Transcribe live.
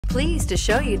pleased to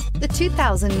show you the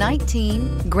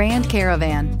 2019 Grand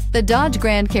Caravan. The Dodge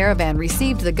Grand Caravan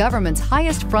received the government's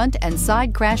highest front and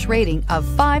side crash rating of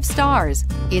 5 stars.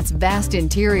 Its vast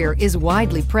interior is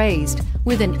widely praised,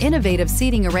 with an innovative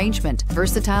seating arrangement,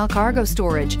 versatile cargo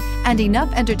storage, and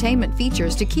enough entertainment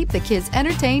features to keep the kids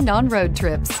entertained on road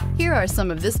trips. Here are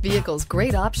some of this vehicle's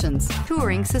great options: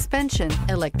 touring suspension,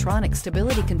 electronic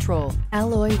stability control,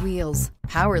 alloy wheels,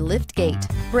 power liftgate,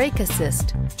 brake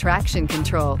assist, traction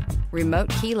control, remote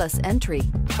keyless entry,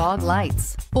 fog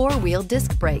lights, 4-wheel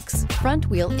disc brakes, front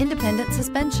wheel independent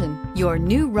suspension. Your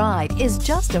new ride is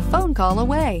just a phone call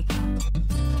away.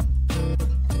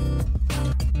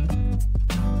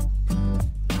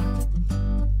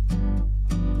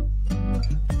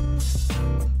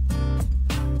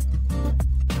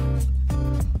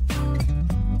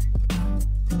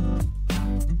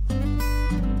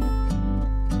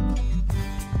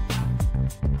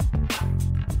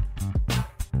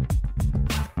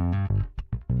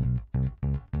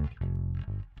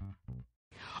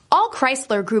 All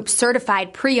Chrysler Group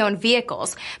certified pre-owned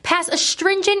vehicles pass a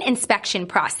stringent inspection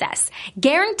process,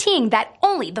 guaranteeing that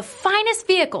only the finest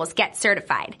vehicles get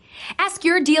certified. Ask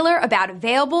your dealer about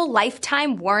available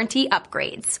lifetime warranty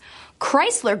upgrades.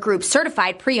 Chrysler Group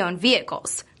certified pre-owned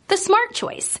vehicles, the smart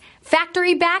choice,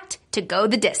 factory backed to go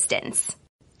the distance.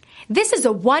 This is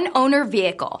a one-owner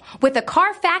vehicle with a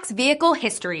CARFAX vehicle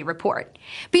history report.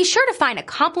 Be sure to find a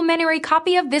complimentary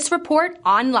copy of this report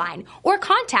online or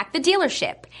contact the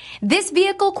dealership. This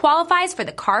vehicle qualifies for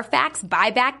the CARFAX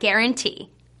buyback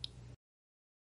guarantee.